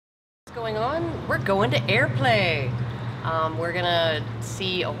going on? We're going to Airplay. We're gonna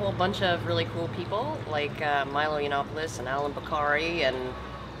see a whole bunch of really cool people like Milo Yiannopoulos and Alan Bakari and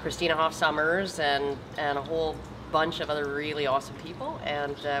Christina Hoff Sommers and a whole bunch of other really awesome people.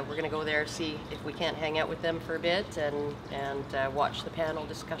 And we're gonna go there, see if we can't hang out with them for a bit and watch the panel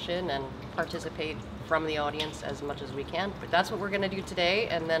discussion and participate from the audience as much as we can. But that's what we're gonna do today.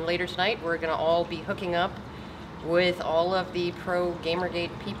 And then later tonight, we're gonna all be hooking up with all of the pro Gamergate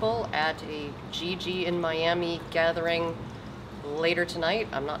people at a GG in Miami gathering later tonight.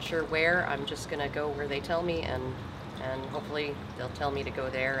 I'm not sure where. I'm just gonna go where they tell me, and hopefully they'll tell me to go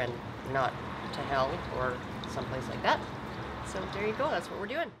there and not to hell or someplace like that. So there you go, that's what we're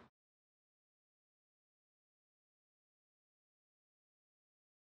doing.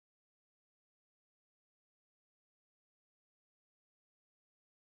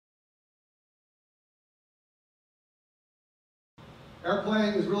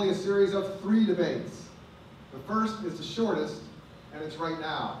 Airplay is really a series of 3 debates. The first is the shortest, and it's right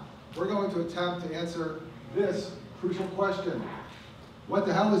now. We're going to attempt to answer this crucial question. What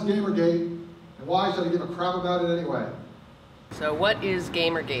the hell is Gamergate, and why should I give a crap about it anyway? So what is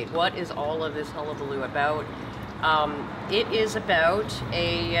Gamergate? What is all of this hullabaloo about? It is about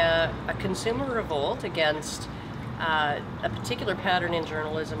a consumer revolt against a particular pattern in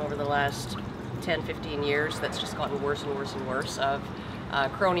journalism over the last 10-15 years that's just gotten worse and worse and worse, of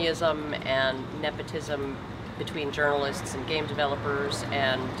cronyism and nepotism between journalists and game developers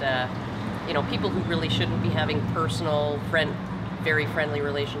and you know, people who really shouldn't be having personal, very friendly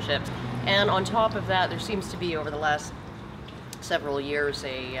relationships. And on top of that, there seems to be over the last several years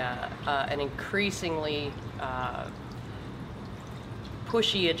an increasingly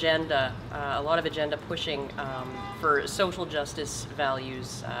pushy agenda, a lot of agenda pushing for social justice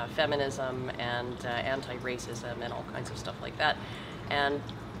values, feminism and anti-racism and all kinds of stuff like that. And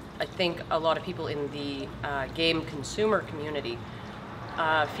I think a lot of people in the game consumer community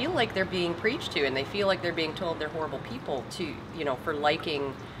feel like they're being preached to, and they feel like they're being told they're horrible people to, you know, for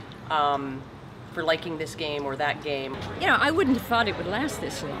liking this game or that game. You know, I wouldn't have thought it would last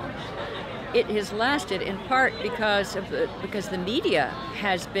this long. It has lasted in part because the media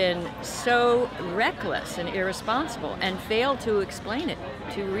has been so reckless and irresponsible and failed to explain it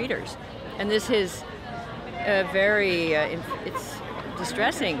to readers. And this is it's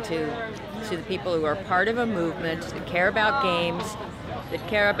distressing to the people who are part of a movement that care about games, that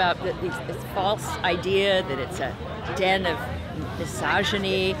care about this false idea that it's a den of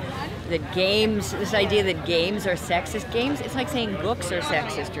misogyny, that games, this idea that games are sexist. Games, it's like saying books are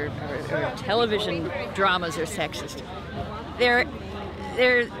sexist or television dramas are sexist.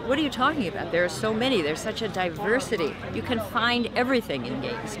 What are you talking about? There are so many, there's such a diversity. You can find everything in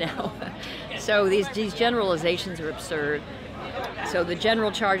games now. So these generalizations are absurd. So the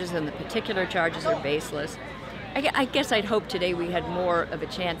general charges and the particular charges are baseless. I guess I'd hope today we had more of a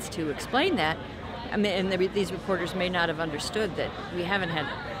chance to explain that. I mean, and these reporters may not have understood that we haven't had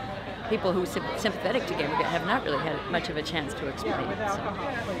people who are sympathetic to Gamergate have not really had much of a chance to explain it.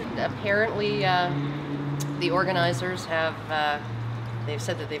 So. Apparently, the organizers have they've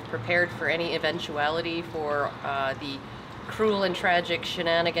said that they've prepared for any eventuality for the cruel and tragic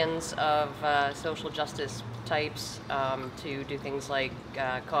shenanigans of social justice types to do things like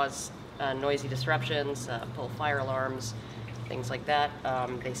cause noisy disruptions, pull fire alarms, things like that.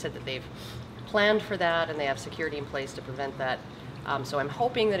 They said that they've planned for that and they have security in place to prevent that. So I'm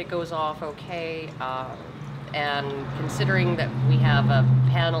hoping that it goes off okay, and considering that we have a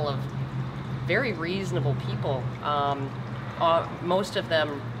panel of very reasonable people, most of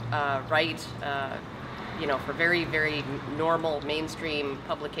them write, you know, for very, very normal mainstream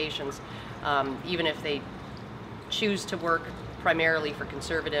publications, even if they choose to work primarily for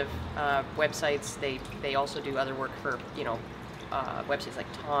conservative websites, they also do other work for, you know, websites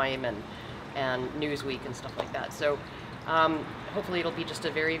like Time and Newsweek and stuff like that. So hopefully it'll be just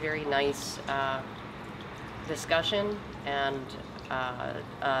a very, very nice discussion and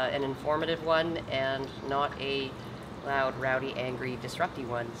an informative one, and not a loud, rowdy, angry, disrupty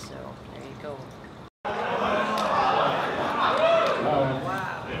one. So there you go.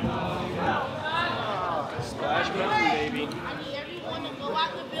 Splash Mountain, baby. I need everyone to go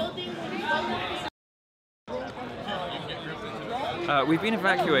out the building. We've been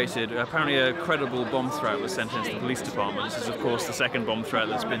evacuated. Apparently a credible bomb threat was sent into the police department. This is of course the second bomb threat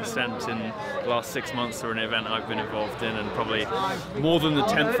that's been sent in the last 6 months for an event I've been involved in, and probably more than the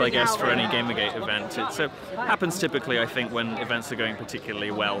 10th, I guess, for any Gamergate event. It happens typically, I think, when events are going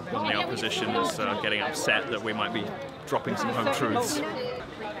particularly well, when the opposition is getting upset that we might be dropping some home truths.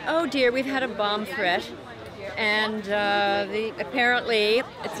 Oh dear, we've had a bomb threat. And apparently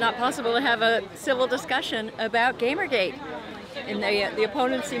it's not possible to have a civil discussion about Gamergate. And the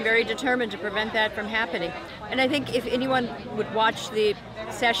opponents seem very determined to prevent that from happening. And I think if anyone would watch the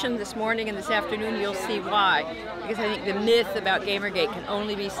session this morning and this afternoon, you'll see why. Because I think the myth about Gamergate can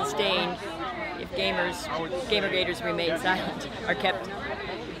only be sustained if Gamergaters remain silent, are kept,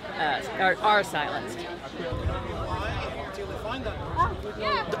 are silenced.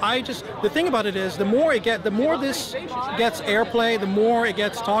 The thing about it is, the more this gets airplay, the more it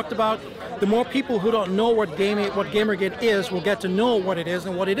gets talked about, the more people who don't know what Gamergate is will get to know what it is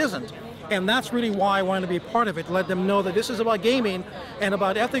and what it isn't. And that's really why I wanted to be a part of it, let them know that this is about gaming and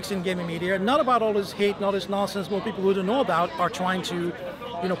about ethics in gaming media, not about all this hate and all this nonsense most people who don't know about are trying to,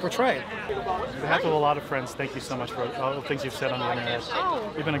 portray. On behalf of a lot of friends, thank you so much for all the things you've said on the internet.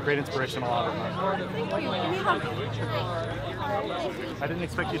 You've been a great inspiration a lot of them. I didn't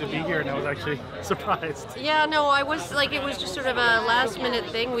expect you to be here, and I was actually surprised. Yeah, no, I was like, it was just sort of a last-minute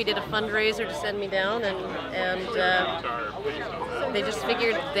thing. We did a fundraiser to send me down, and they just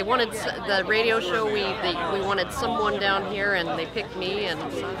figured they wanted the radio show. We wanted someone down here, and they picked me, and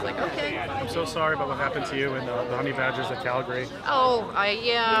so I was like, okay. I'm so sorry about what happened to you and the Honey Badgers at Calgary. Oh,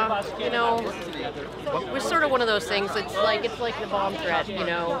 yeah, we're sort of one of those things. It's like the bomb threat,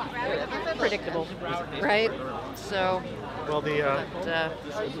 predictable, right? So. Well,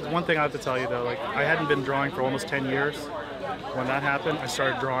 one thing I have to tell you though, like I hadn't been drawing for almost 10 years. When that happened, I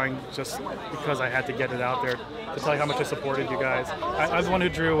started drawing just because I had to get it out there to tell you how much I supported you guys. I was the one who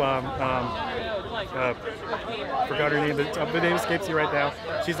drew, forgot her name, the name escapes you right now.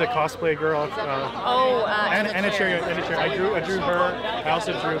 She's a cosplay girl. Anna Cherry. I drew her. I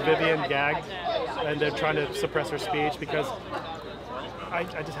also drew Vivian gagged, and they're trying to suppress her speech because I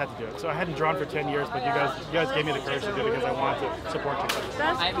just had to do it. So I hadn't drawn for 10 years, but you guys gave me the courage to do it because I wanted to support you guys.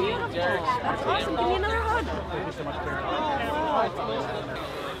 That's beautiful. That's awesome. Give me another hug. Thank you so much, Karen.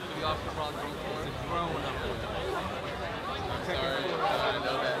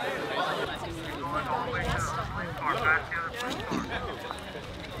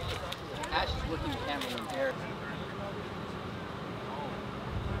 Ash is looking at the camera in there.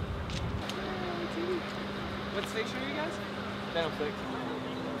 What station are you guys? Channel 6.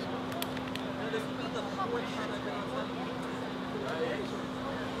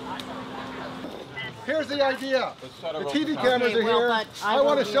 Here's the idea. The TV cameras are here. I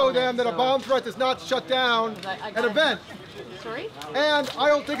want to show them that a bomb threat does not shut down an event. Sorry? And I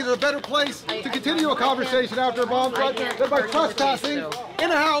don't think there's a better place to continue a conversation after a bomb threat than by trespassing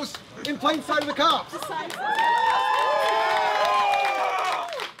in a house in plain sight of the cops.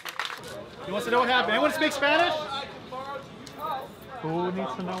 Who wants to know what happened? Anyone speak Spanish? Who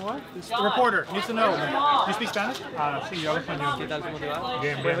needs to know what? The reporter needs to know. Do you speak Spanish? Sí, yo hablo español. ¿Qué tal? ¿Cómo te va?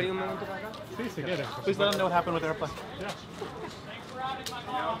 Bien, bien. ¿Puedes venir un momento para acá? Sí, si quieres. Please let them know what happened with Airplay.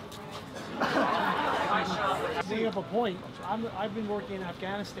 Bringing up a point, I've been working in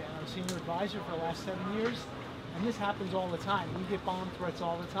Afghanistan. I'm a senior advisor for the last 7 years, and this happens all the time. We get bomb threats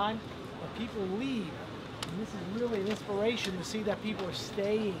all the time, but people leave. And this is really an inspiration to see that people are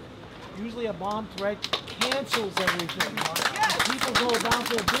staying. Usually a bomb threat cancels everything. People go about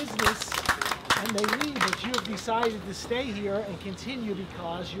their business and they leave, but you have decided to stay here and continue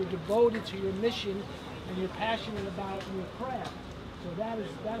because you're devoted to your mission and you're passionate about your craft. So that is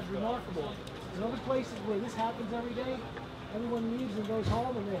remarkable. In other places where this happens every day, everyone leaves and goes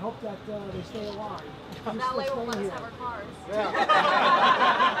home and they hope that they stay alive. That way we'll let us have our cars.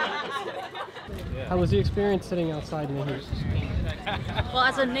 How was the experience sitting outside in the heat? Well,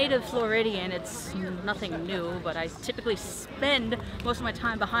 as a native Floridian, it's nothing new, but I typically spend most of my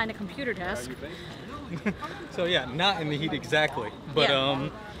time behind a computer desk. So yeah, not in the heat exactly, but yeah.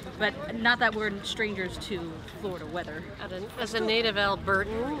 But not that we're strangers to Florida weather. As a native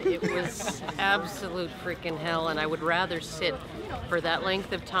Albertan, it was absolute freaking hell, and I would rather sit for that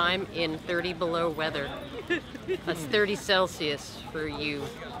length of time in 30 below weather. That's 30 Celsius for you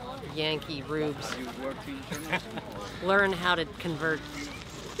Yankee rubes. Learn how to convert.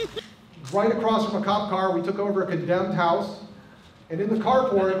 Right across from a cop car, we took over a condemned house, and in the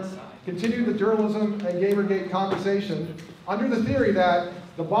carport, continued the journalism and Gamergate conversation under the theory that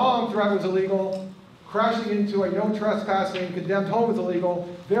the bomb threat was illegal, crashing into a no trespassing condemned home is illegal,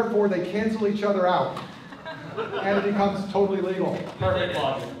 therefore they cancel each other out, and it becomes totally legal. Perfect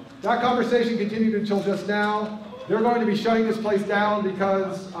logic. That conversation continued until just now. They're going to be shutting this place down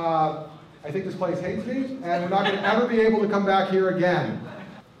because I think this place hates me, and we're not going to ever be able to come back here again.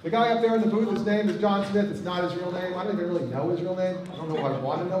 The guy up there in the booth, his name is John Smith. It's not his real name. I don't even really know his real name. I don't know if I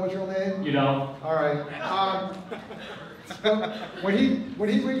want to know his real name. You don't. All right. When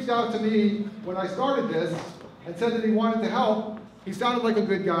he reached out to me when I started this, and said that he wanted to help. He sounded like a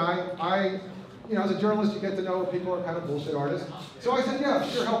good guy. As a journalist, you get to know people are kind of bullshit artists. So I said, yeah,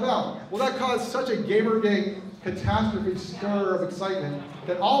 sure, help out. Well, that caused such a Gamergate catastrophe stir of excitement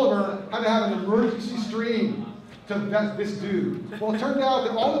that Oliver had to have an emergency stream to vet this dude. Well, it turned out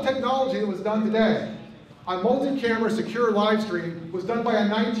that all the technology that was done today, a multi-camera secure live stream, was done by a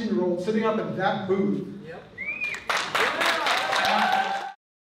 19-year-old sitting up in that booth. Yep.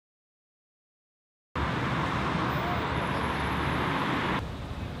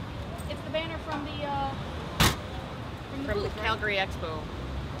 It's the banner from the Calgary Expo.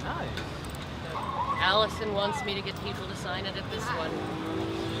 Nice. Allison wants me to get people to sign it at this one.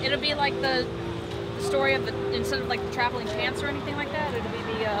 It'll be like the story of the, instead of like the traveling chants or anything like that, it'll be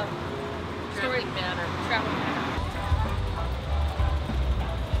the story banner. Traveling banner.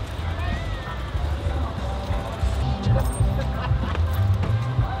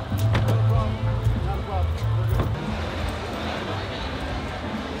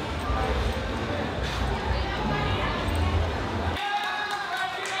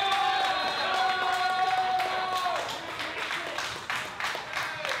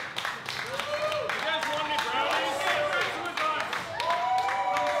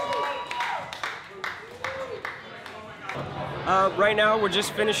 Right now we're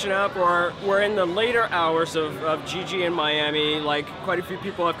just finishing up, or we're in the later hours of GG in Miami. Like, quite a few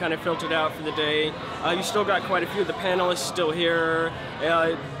people have kind of filtered out for the day. You still got quite a few of the panelists still here.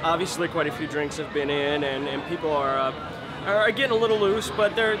 Obviously quite a few drinks have been in, and people are getting a little loose,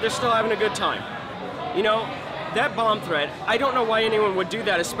 but they're still having a good time. You know, that bomb threat, I don't know why anyone would do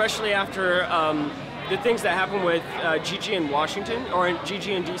that, especially after the things that happened with GG in Washington, or GG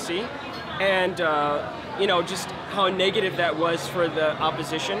in DC, and you know, just how negative that was for the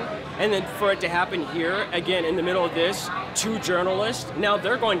opposition. And then for it to happen here, again, in the middle of this, 2 journalists, now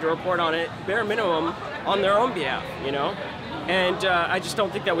they're going to report on it, bare minimum, on their own behalf, you know? And I just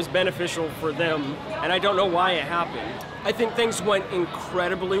don't think that was beneficial for them, and I don't know why it happened. I think things went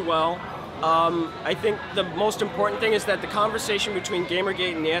incredibly well. I think the most important thing is that the conversation between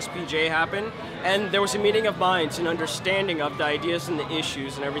Gamergate and the SPJ happened, and there was a meeting of minds and understanding of the ideas and the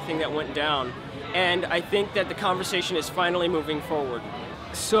issues and everything that went down. And I think that the conversation is finally moving forward.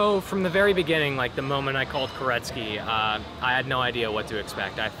 So from the very beginning, like the moment I called Koretsky, I had no idea what to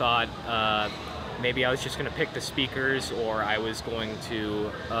expect. I thought maybe I was just going to pick the speakers, or I was going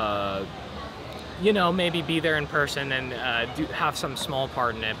to, you know, maybe be there in person and have some small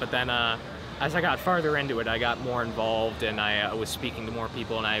part in it. But then as I got farther into it, I got more involved, and I was speaking to more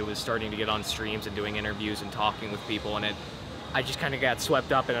people, and I was starting to get on streams and doing interviews and talking with people, and I just kind of got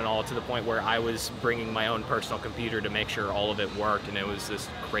swept up in it all, to the point where I was bringing my own personal computer to make sure all of it worked, and it was this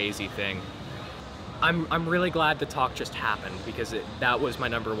crazy thing. I'm really glad the talk just happened, because that was my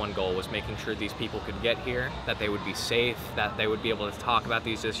 #1 goal, was making sure these people could get here, that they would be safe, that they would be able to talk about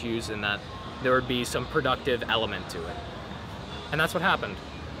these issues, and that there would be some productive element to it. And that's what happened.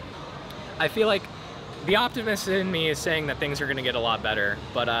 I feel like the optimist in me is saying that things are going to get a lot better,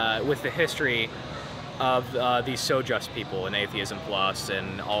 but with the history of these So Just people and Atheism Plus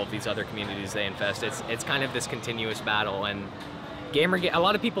and all of these other communities they infest, it's kind of this continuous battle. And Gamergate, a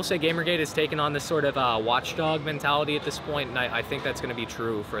lot of people say Gamergate has taken on this sort of watchdog mentality at this point, and I think that's going to be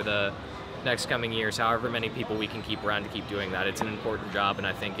true for the next coming years. However many people we can keep around to keep doing that, it's an important job, and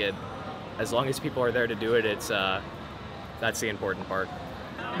I think as long as people are there to do it, that's the important part.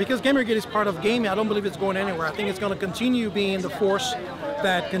 Because Gamergate is part of gaming, I don't believe it's going anywhere. I think it's going to continue being the force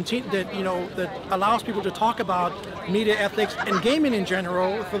that allows people to talk about media ethics and gaming in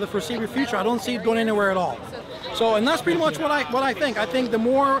general for the foreseeable future. I don't see it going anywhere at all. So, and that's pretty much what I think. I think the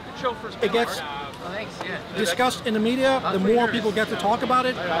more it gets discussed in the media, the more people get to talk about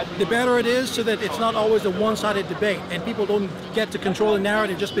it, the better it is, so that it's not always a one-sided debate and people don't get to control the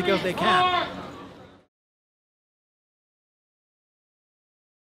narrative just because they can.